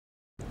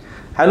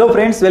Hello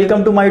friends,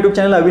 welcome to my YouTube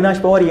channel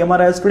Avinash Power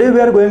EMRS. Today we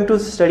are going to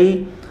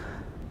study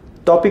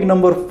topic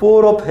number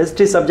 4 of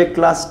history subject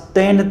class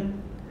 10,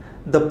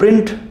 the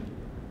print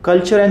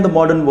culture and the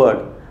modern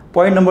world.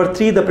 Point number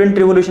 3, the print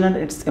revolution and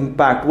its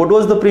impact. What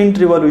was the print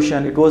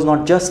revolution? It was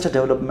not just a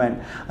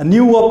development, a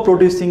new way of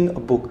producing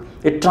a book.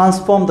 It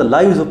transformed the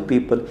lives of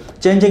people,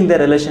 changing their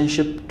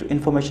relationship to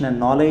information and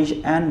knowledge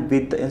and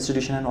with the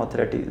institution and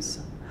authorities.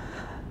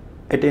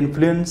 It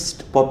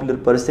influenced popular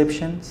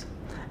perceptions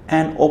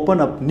and open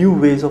up new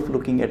ways of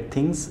looking at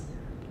things.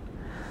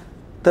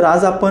 तर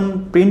आज आपण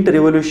print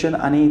revolution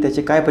आणि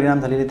त्याचे काय परिणाम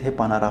झालेले हे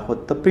पाहणार आहोत.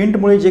 तर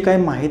प्रिंटमुळे जे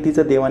काही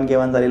माहितीचं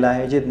देवाणघेवाण झालेलं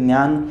आहे, जे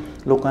ज्ञान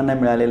लोकांना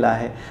मिळालेलं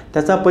आहे,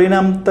 त्याचा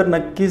परिणाम तर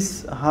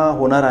नक्कीच हा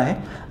होणार आहे.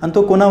 आणि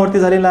तो कोणावरती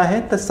झालेला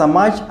आहे? तर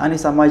समाज आणि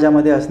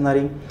समाजामध्ये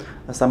असणारी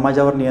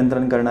समाजावर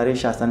नियंत्रण करणारी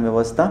शासन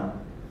व्यवस्था,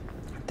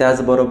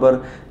 त्याचबरोबर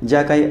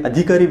ज्या काही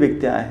अधिकारी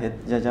व्यक्ती आहेत,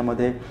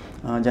 ज्याच्यामध्ये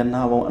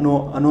ज्यांना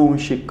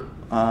अनुवंशिक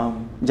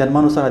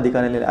जन्मानुसार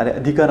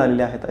अधिकार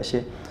आलेले आहेत, असे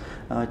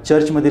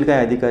चर्चमधील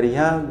काही अधिकारी,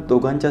 ह्या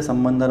दोघांच्या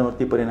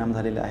संबंधांवरती परिणाम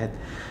झालेले आहेत.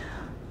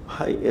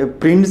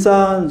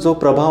 प्रिंटचा जो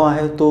प्रभाव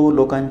आहे तो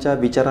लोकांच्या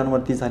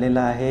विचारांवरती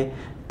झालेला आहे.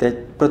 त्या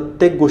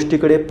प्रत्येक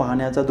गोष्टीकडे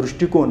पाहण्याचा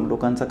दृष्टिकोन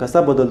लोकांचा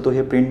कसा बदलतो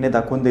हे प्रिंटने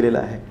दाखवून दिलेलं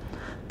आहे.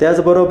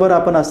 त्याचबरोबर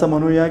आपण असं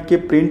म्हणूया की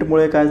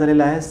प्रिंटमुळे काय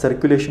झालेलं आहे,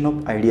 सर्क्युलेशन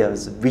ऑफ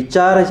आयडियाज,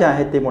 विचार जे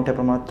आहेत ते मोठ्या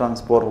प्रमाणात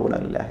ट्रान्सफर होऊ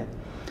लागलेले आहेत.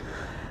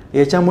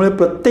 याच्यामुळे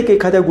प्रत्येक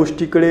एखाद्या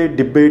गोष्टीकडे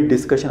डिबेट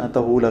डिस्कशन आता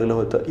होऊ लागलं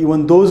होतं.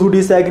 Even those who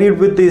डिसॲग्रीड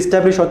with the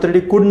establish authority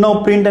कुड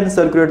now print and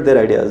circulate there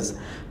ideas.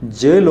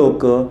 जे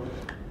लोक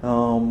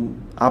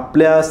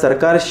आपल्या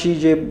सरकारशी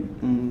जे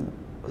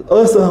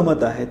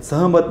असहमत आहेत,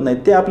 सहमत नाहीत,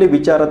 ते आपले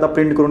विचार आता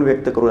प्रिंट करून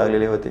व्यक्त करू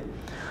लागलेले होते.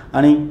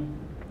 आणि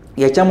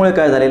याच्यामुळे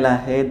काय झालेलं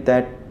आहे,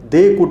 that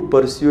they could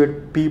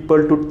परस्युएट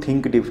people to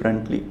think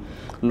differently.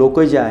 लोक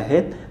जे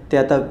आहेत ते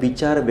आता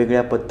विचार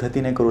वेगळ्या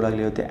पद्धतीने करू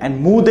लागले होते and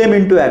move them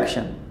in to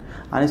action,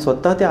 आणि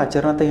स्वतः ते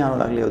आचरणातही आणू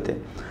लागले होते.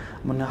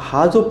 म्हणजे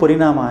हा जो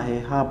परिणाम आहे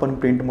हा आपण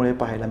प्रिंटमुळे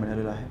पाहायला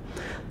मिळालेला आहे.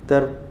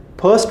 तर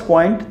first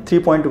point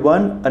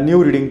 3.1, a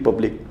new reading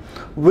public.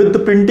 With the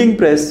printing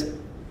press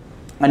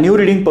a new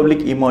reading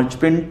public emerge.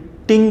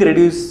 Printing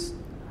reduce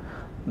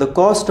the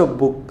cost of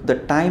book, the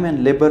time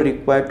and labor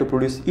required to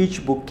produce each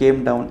book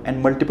came down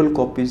and multiple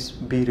copies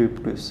be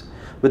reproduced.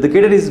 With the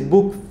greater is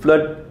book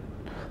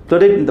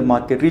flooded in the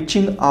market,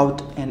 reaching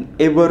out an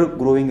ever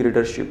growing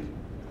readership.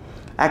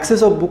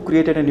 Access of book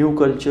created a new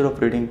culture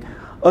of reading.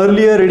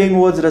 Earlier reading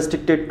was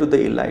restricted to the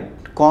elite.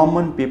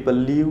 Common people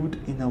lived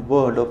in a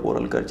world of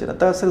oral culture.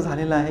 आता असं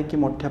झालेलं आहे की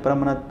मोठ्या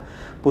प्रमाणात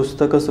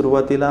पुस्तकं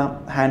सुरुवातीला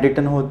hand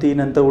return होती,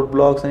 नंतर वुड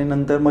ब्लॉक्स आणि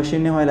नंतर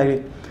मशीनने व्हायला लागली.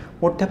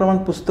 मोठ्या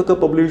प्रमाणात पुस्तकं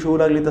पब्लिश होऊ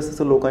लागली,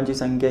 तसंच लोकांची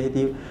संख्या ही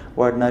ती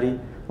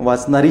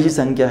वाचणारी जी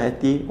संख्या आहे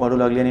ती वाढू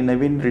लागली आणि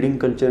नवीन रिडिंग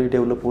कल्चर ही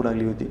डेव्हलप होऊ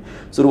लागली होती.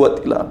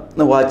 सुरुवातीला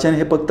वाचन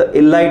हे फक्त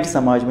एलाइट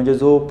समाज, म्हणजे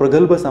जो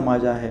प्रगल्भ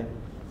समाज आहे,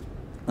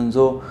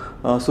 जो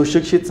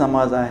सुशिक्षित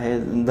समाज आहे,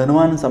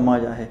 धनवान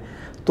समाज आहे,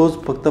 तोच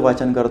फक्त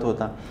वाचन करत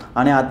होता.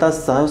 आणि आता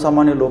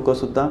सर्वसामान्य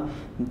लोकसुद्धा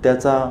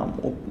त्याचा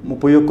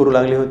उपयोग करू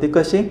लागले होते.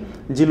 कसे?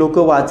 जी लोक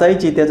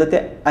वाचायची त्याचं ते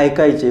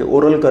ऐकायचे,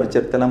 ओरल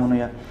कल्चर त्याला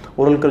म्हणूया.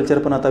 ओरल कल्चर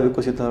पण आता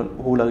विकसित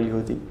होऊ लागली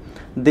होती.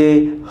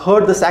 दे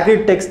heard the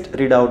sacred text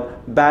read out,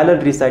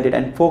 ballad recited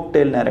and folk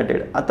tale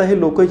नॅरेटेड. आता हे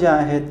लोक जे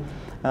आहेत,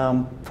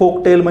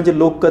 फोक टेल म्हणजे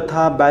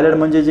लोककथा, बॅलड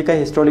म्हणजे जे काही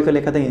हिस्टॉरिकल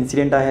एखादा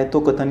इन्सिडेंट आहे तो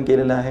कथन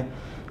केलेला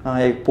आहे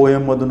एक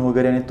पोयममधून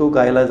वगैरे, आणि तो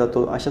गायला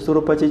जातो, अशा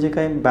स्वरूपाचे जे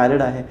काही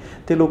बॅलड आहे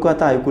ते लोक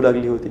आता ऐकू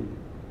लागली होती.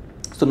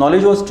 So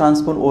knowledge was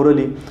transferred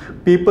orally.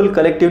 People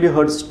collectively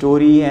heard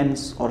story and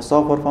or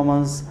सॉ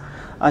परफॉर्मन्स.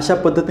 अशा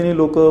पद्धतीने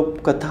लोक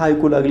कथा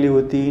ऐकू लागली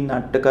होती,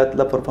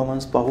 नाटकातला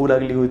परफॉर्मन्स पाहू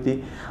लागली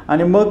होती.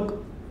 आणि मग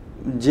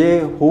जे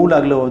होऊ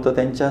लागलं होतं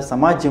त्यांच्या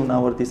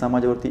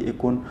समाजावरती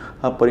एकूण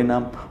हा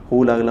परिणाम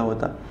होऊ लागला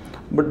होता.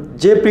 बट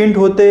जे प्रिंट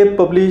होते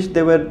पब्लिश,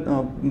 दे वर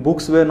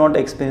बुक्स वेर नॉट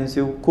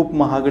एक्सपेन्सिव्ह, खूप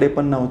महागडे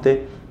पण नव्हते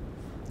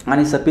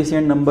आणि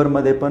सफिशियंट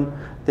नंबरमध्ये पण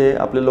ते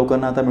आपल्या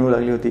लोकांना आता मिळू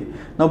लागली होती.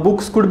 Now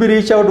books could be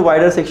reach out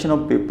wider section of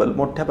people.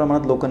 मोठ्या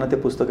प्रमाणात लोकांना ते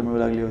पुस्तकं मिळू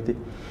लागली होती.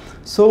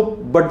 So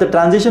but the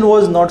transition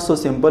was not so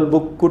simple.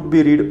 Book could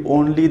be read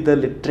only the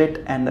literate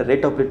and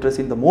rate of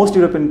literacy in the most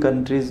European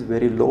countries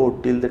very low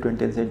till the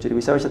 20th century.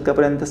 20व्या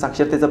शतकापर्यंत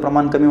साक्षरतेचं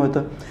प्रमाण कमी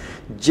होतं.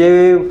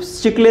 जे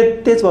शिकले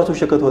तेच वाचू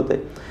शकत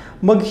होते.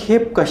 मग हे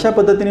कशा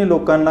पद्धतीने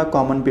लोकांना,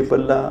 कॉमन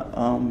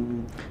पीपलला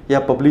या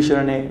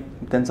पब्लिशरने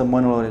त्यांचं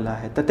मन वळवलेलं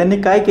आहे. तर त्यांनी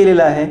काय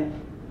केलेलं आहे,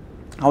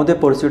 how they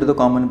pursued the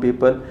common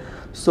people.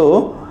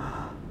 So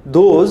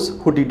those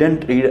who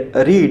didn't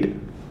read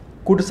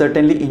कुड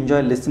certainly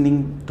enjoy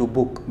listening to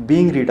book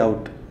being read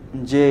out.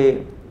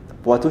 जे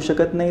वाचू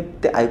शकत नाही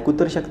ते ऐकू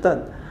तर शकतात,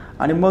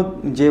 आणि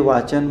मग जे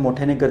वाचन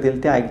मोठ्याने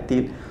करतील ते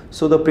ऐकतील.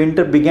 So the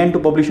printer begin to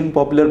publishing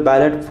popular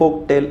ballad,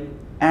 folk tale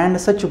and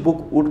such book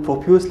wood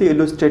प्रोफ्युअसली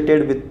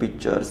illustrated with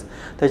pictures.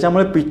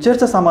 त्याच्यामुळे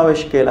पिक्चरचा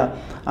समावेश केला,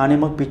 आणि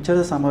मग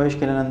पिक्चरचा समावेश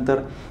केल्यानंतर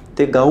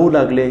ते गाऊ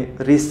लागले,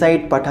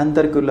 रिसाईट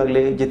पाठांतर करू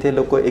लागले, जिथे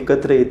लोक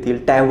एकत्र येतील.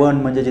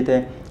 टॅवर्न म्हणजे जिथे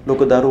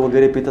लोक दारू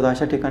वगैरे पितात,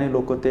 अशा ठिकाणी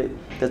लोक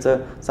त्याचं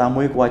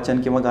सामूहिक वाचन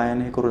किंवा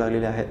गायन हे करू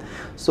लागलेले आहेत.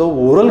 सो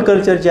ओरल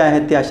कल्चर जे आहे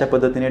ते अशा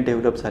पद्धतीने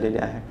डेव्हलप झालेले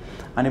आहे.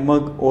 आणि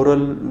मग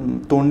ओरल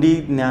तोंडी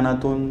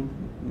ज्ञानातून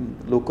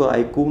लोक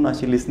ऐकून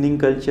अशी लिसनिंग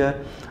कल्चर,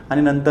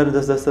 आणि नंतर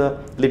जसं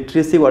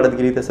लिटरेसी वाढत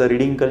गेली तसं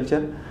रीडिंग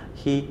कल्चर,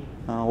 ही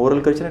ओरल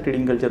कल्चर आणि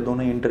रीडिंग कल्चर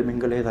दोन्ही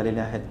इंटरमिंगल हे झालेले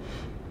आहेत.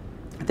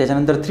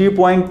 त्याच्यानंतर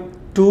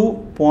 3.2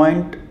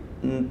 point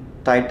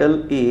title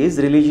is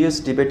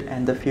religious debate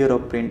and the fear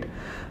of print.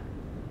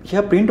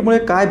 ह्या प्रिंटमुळे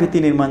काय भीती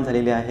निर्माण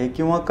झालेली आहे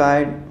किंवा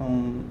काय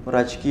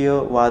राजकीय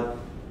वाद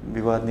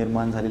विवाद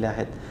निर्माण झालेले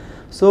आहेत.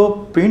 सो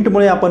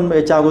प्रिंटमुळे आपण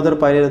याच्या अगोदर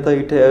पाहिलेलं तर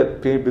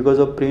इथे because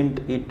of print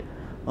it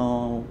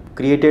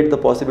created the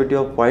possibility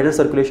of wider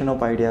circulation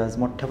of ideas.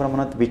 मोठ्या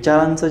प्रमाणात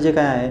विचारांचं जे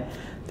काय आहे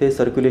ते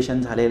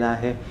सर्क्युलेशन झालेलं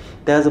आहे.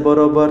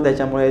 त्याचबरोबर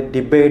त्याच्यामुळे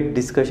डिबेट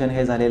डिस्कशन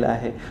हे झालेलं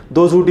आहे.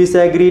 दोज हू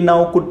डिसॲग्री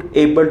नाव कुड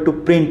एबल टू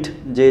प्रिंट.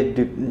 जे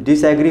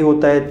डिसॲग्री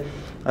होत आहेत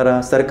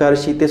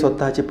सरकारशी ते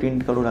स्वतःचे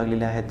प्रिंट करू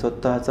लागलेले आहेत,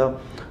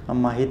 स्वतःचं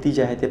माहिती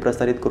जे आहे ते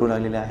प्रसारित करू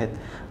लागलेले आहेत.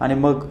 आणि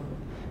मग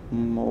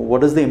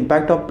what is the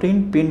impact of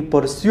print? Print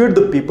pursued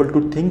the people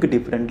to think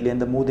differently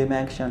and the move them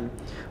action.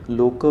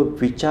 लोक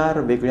विचार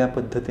वेगळ्या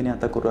पद्धतीने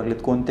आता करू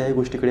लागलेत कोणत्याही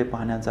गोष्टीकडे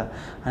पाहण्याचा,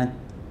 आणि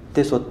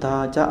ते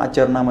स्वतःच्या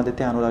आचरणामध्ये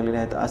ते आणू लागलेले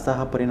आहेत. असा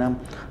हा परिणाम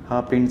हा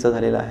प्रिंटचा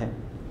झालेला आहे.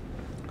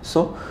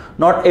 So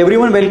not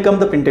everyone welcome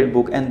the printed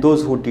book and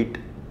those who did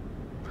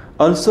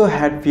also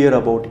had fear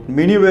about it.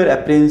 Many were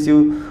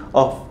apprehensive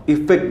of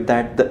effect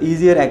that the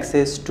easier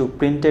access to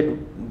printed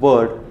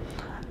word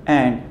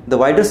and the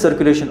wider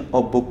circulation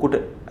of book could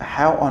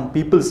have on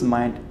people's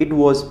mind. It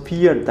was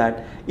feared that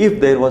if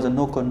there was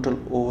no control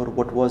over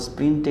what was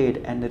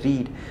printed and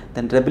read,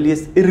 then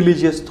rebellious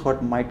irreligious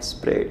thought might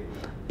spread.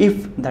 If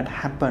that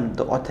happened,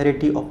 the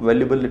authority of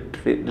valuable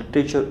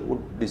literature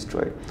would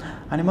destroy.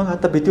 आणि मग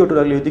आता भीती वाटू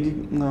लागली होती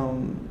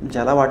की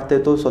ज्याला वाटतंय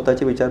तो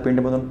स्वतःचे विचार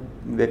प्रिंटमधून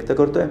व्यक्त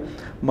करतोय,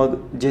 मग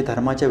जे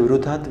धर्माच्या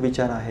विरोधात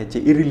विचार आहेत, जे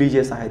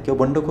इरिलिजियस आहेत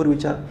किंवा बंडखोर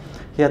विचार,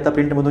 हे आता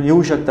प्रिंटमधून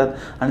येऊ शकतात.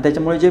 आणि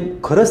त्याच्यामुळे जे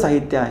खरं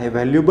साहित्य आहे,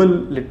 व्हॅल्युएबल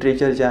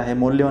लिटरेचर जे आहे,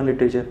 मौल्यवान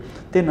लिटरेचर,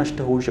 ते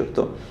नष्ट होऊ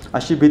शकतं.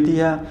 अशी भीती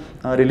ह्या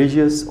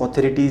रिलिजियस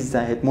ऑथॉरिटीज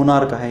आहेत,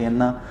 मोनार्क आहे,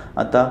 यांना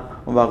आता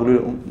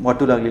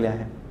वाटू लागलेली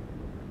आहे.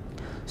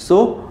 So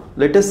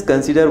let us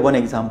consider one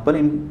example.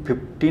 In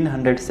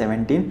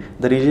 1517,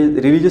 the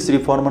religious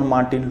reformer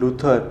Martin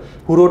Luther,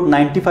 who wrote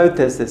 95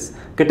 theses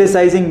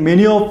criticizing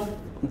many of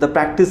the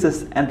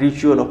practices and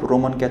ritual of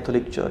Roman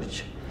Catholic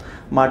Church.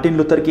 Martin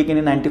Luther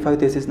किंगने 95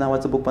 theses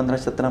नावाचं book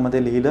 1517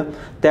 मध्ये लिहिलं.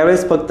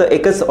 त्यावेळेस फक्त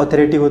एकच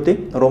ऑथॉरिटी होती,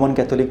 Roman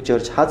Catholic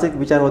church. हाच एक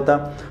विचार होता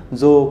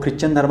जो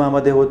ख्रिश्चन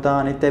धर्मामध्ये होता,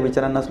 आणि त्या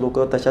विचारांनाच लोक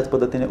तशाच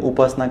पद्धतीने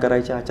उपासना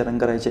करायचे, आचरण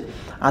करायचे.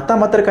 आता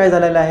मात्र काय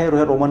झालेलं आहे,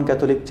 रोमन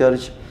कॅथोलिक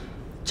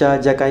चर्चच्या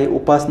ज्या काही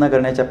उपासना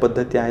करण्याच्या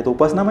पद्धती आहेत,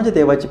 उपासना म्हणजे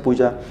देवाची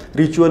पूजा,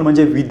 रिच्युअल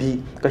म्हणजे विधी,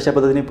 कशा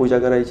पद्धतीने पूजा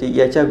करायची,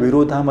 याच्या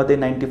विरोधामध्ये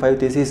 95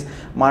 theses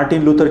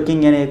मार्टिन लुथर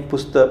किंग याने एक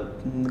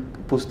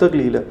पुस्तक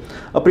लिहिलं.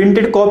 अ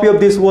printed copy of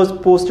this was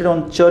posted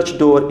on church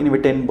door in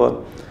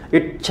Wittenberg.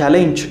 It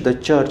challenge the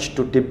church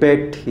to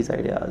debate his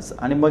ideas.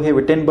 आणि मग हे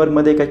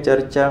विटेनबर्गमध्ये एका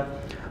चर्चच्या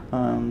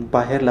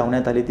बाहेर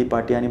लावण्यात आली ती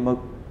पाटी, आणि मग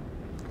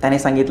त्याने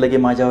सांगितलं की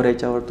माझ्यावर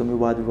याच्यावर तुम्ही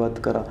वादविवाद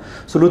करा.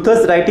 So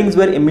लुथर्स writings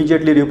where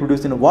immediately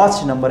reproduce in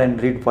vast number and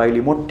read widely.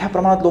 मोठ्या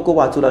प्रमाणात लोक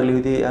वाचू लागली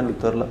होती या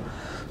लुथरला.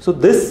 So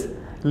this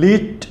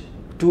lead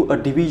to a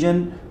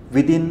division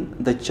within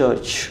the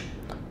church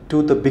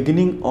to the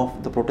beginning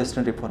of the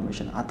Protestant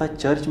reformation. आता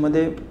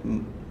चर्चमध्ये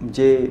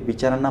जे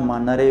विचारांना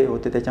मानणारे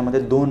होते त्याच्यामध्ये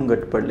दोन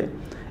गट पडले.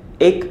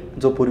 एक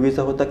जो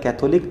पूर्वीचा होता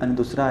कॅथोलिक, आणि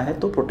दुसरा आहे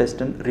तो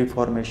प्रोटेस्टंट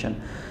रिफॉर्मेशन.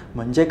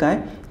 म्हणजे काय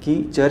की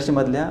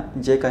चर्चमधल्या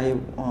जे काही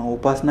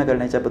उपासना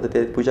करण्याच्या पद्धती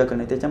आहेत, पूजा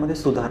करणे, त्याच्यामध्ये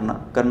सुधारणा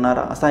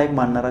करणारा असा एक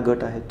मानणारा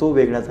गट आहे, तो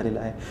वेगळा झालेला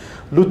आहे.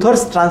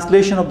 लुथर्स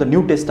translation of the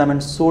new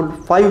testament sold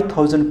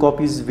 5000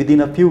 copies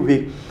within a few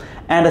weak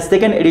and a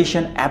second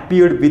edition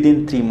ॲपियर्ड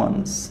within 3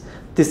 months.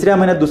 तिसऱ्या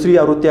महिन्यात दुसरी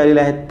आवृत्ती आलेली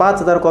आहेत,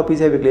 5000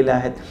 कॉपीज हे विकलेल्या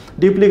आहेत.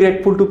 Deeply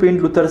grateful to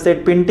print, Luther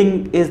sed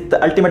painting is the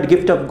ultimate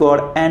gift of God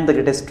and the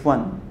greatest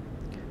one.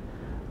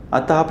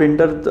 आता हा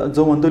प्रिंटर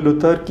जो म्हणतो,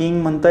 लुथर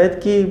किंग म्हणतायत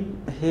की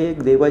हे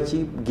एक देवाची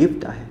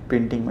गिफ्ट आहे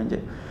प्रिंटिंग म्हणजे.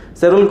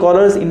 Several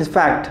scholars in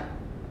fact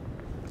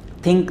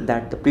think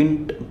that the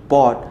print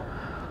bought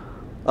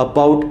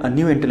about a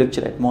new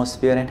intellectual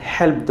atmosphere and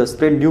helped the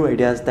spread new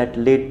ideas that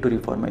led to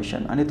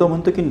reformation. आणि तो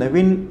म्हणतो की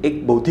नवीन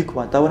एक बौद्धिक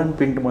वातावरण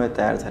प्रिंटमुळे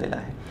तयार झालेलं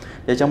आहे,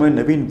 याच्यामुळे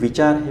नवीन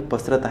विचार हे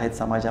पसरत आहेत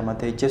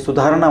समाजामध्ये, जे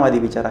सुधारणावादी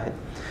विचार आहेत.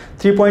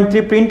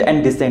 3.3 प्रिंट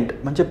अँड डिसेंट.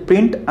 म्हणजे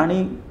प्रिंट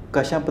आणि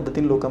कशा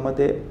पद्धतीने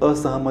लोकांमध्ये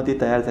असहमती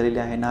तयार झालेली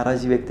आहे,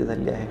 नाराजी व्यक्त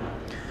झालेली आहे.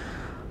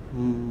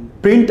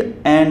 Print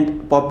and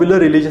popular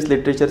religious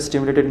literature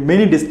stimulated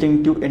many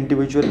distinctive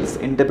individuals'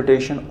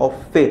 interpretation of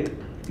faith,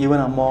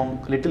 even among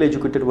little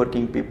educated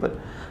working people.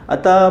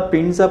 आता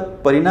प्रिंटचा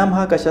परिणाम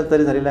हा कशात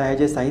तरी झालेला आहे,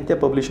 जे साहित्य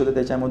पब्लिश होतं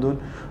त्याच्यामधून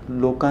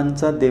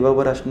लोकांचा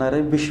देवावर असणारा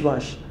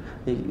विश्वास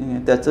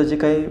त्याचं जे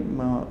काही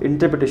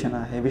इंटरप्रिटेशन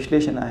आहे,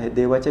 विश्लेषण आहे,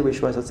 देवाच्या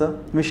विश्वासाचं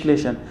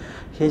विश्लेषण,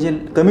 हे जे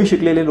कमी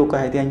शिकलेले लोक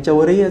आहेत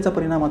यांच्यावरही याचा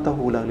परिणाम आता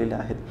होऊ लागलेले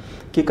आहेत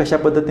की कशा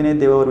पद्धतीने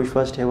देवावर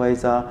विश्वास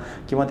ठेवायचा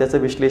किंवा त्याचं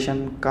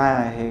विश्लेषण काय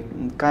आहे,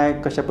 काय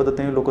कशा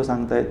पद्धतीने लोक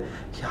सांगत आहेत,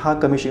 हा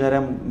कमी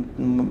शिकणाऱ्या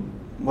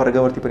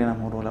वर्गावरती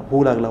परिणाम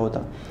होऊ लागला होता.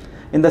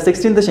 In the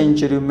 16th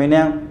century,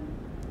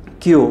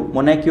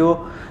 Monaco,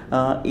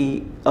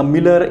 a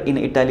miller in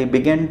Italy,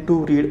 began to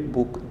read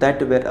books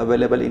that were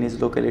available in his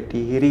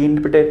locality. He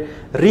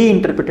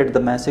reinterpreted the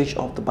message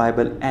of the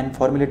Bible and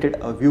formulated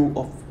a view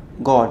of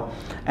God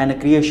and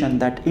creation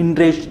that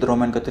enraged the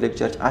Roman Catholic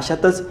Church.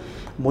 अशातच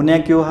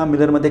मोनॅक्यो हा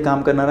मिलरमध्ये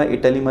काम करणारा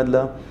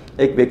इटलीमधला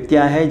एक व्यक्ती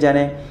आहे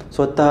ज्याने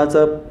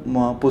स्वतःचं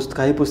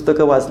काही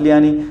पुस्तकं वाचली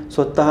आणि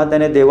स्वतः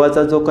त्याने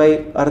देवाचा जो काही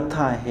अर्थ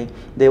आहे,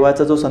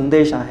 देवाचा जो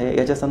संदेश आहे,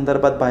 याच्या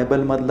संदर्भात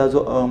बायबलमधला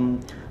जो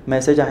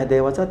मेसेज आहे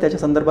देवाचा, त्याच्या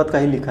संदर्भात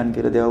काही लिखाण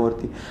केलं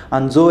देवावरती.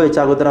 आणि जो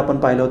याच्या अगोदर आपण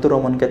पाहिलं होतं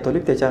रोमन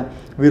कॅथोलिक, त्याच्या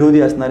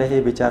विरोधी असणारे हे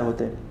विचार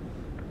होते.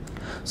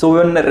 So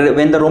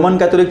when the Roman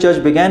Catholic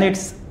Church began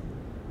its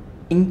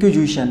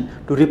inquisition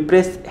to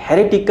repress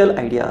heretical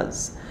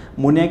ideas,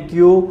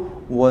 Monaco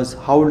was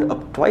hauled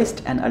up twice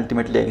and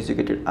ultimately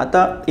executed.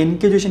 आता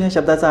इन्क्विजिशन या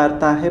शब्दाचा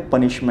अर्थ आहे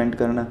पनिशमेंट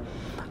करणं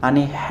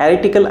आणि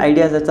हेरेटिकल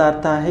आयडियाज याचा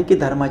अर्थ आहे की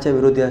धर्माच्या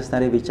विरोधी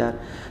असणारे विचार.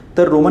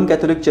 तर रोमन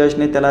कॅथोलिक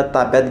चर्चने त्याला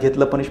ताब्यात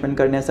घेतलं पनिशमेंट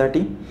करण्यासाठी,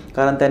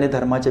 कारण त्याने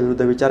धर्माच्या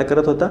विरुद्ध विचार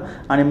करत होता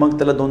आणि मग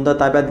त्याला 2दा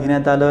ताब्यात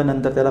घेण्यात आलं,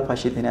 नंतर त्याला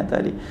फाशी देण्यात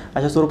आली.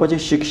 अशा स्वरूपाची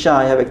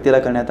शिक्षा या व्यक्तीला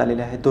करण्यात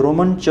आलेली आहे. The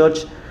Roman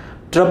church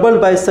troubled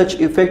bye such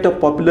effect of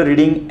popular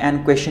reading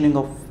and questioning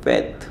of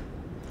faith.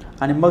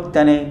 आणि मग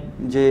त्याने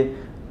जे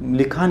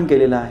लिखाण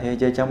केलेलं आहे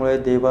ज्याच्यामुळे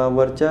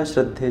देवावरच्या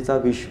श्रद्धेचा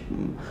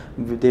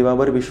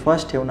देवावर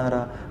विश्वास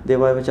ठेवणारा,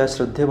 देवाच्या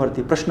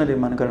श्रद्धेवरती प्रश्न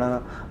निर्माण करणारा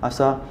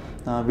असा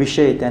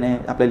विषय त्याने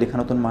आपल्या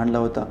लिखाणातून मांडला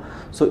होता.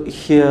 So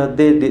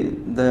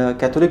the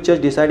Catholic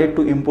church decided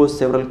to impose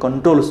several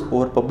controls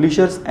over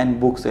publishers and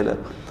book seller.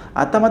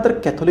 आता मात्र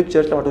कॅथोलिक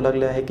चर्चला वाटू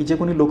लागले आहे की जे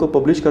कोणी लोक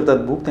पब्लिश करतात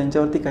बुक,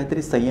 त्यांच्यावरती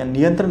काहीतरी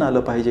नियंत्रण आलं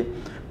पाहिजे.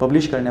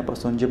 पब्लिश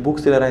करण्यापासून जे बुक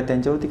सेलर आहेत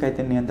त्यांच्यावरती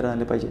काहीतरी नियंत्रण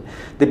आलं पाहिजे.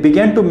 दे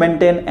begin to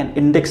maintain an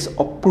index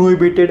of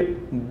prohibited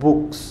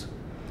books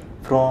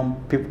from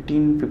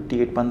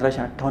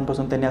 1558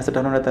 पासून त्यांनी असं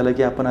ठरवण्यात आलं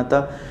की आपण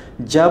आता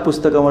ज्या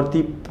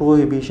पुस्तकावरती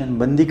प्रोहिबिशन,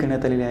 बंदी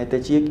करण्यात आलेली आहे,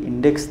 त्याची एक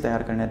इंडेक्स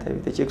तयार करण्यात यावी,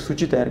 त्याची एक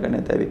सूची तयार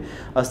करण्यात यावी,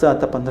 असं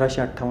आता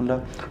 1558ला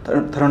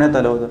ठरवण्यात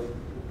आलं होतं.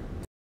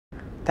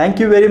 Thank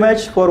you very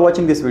much for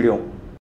watching this video.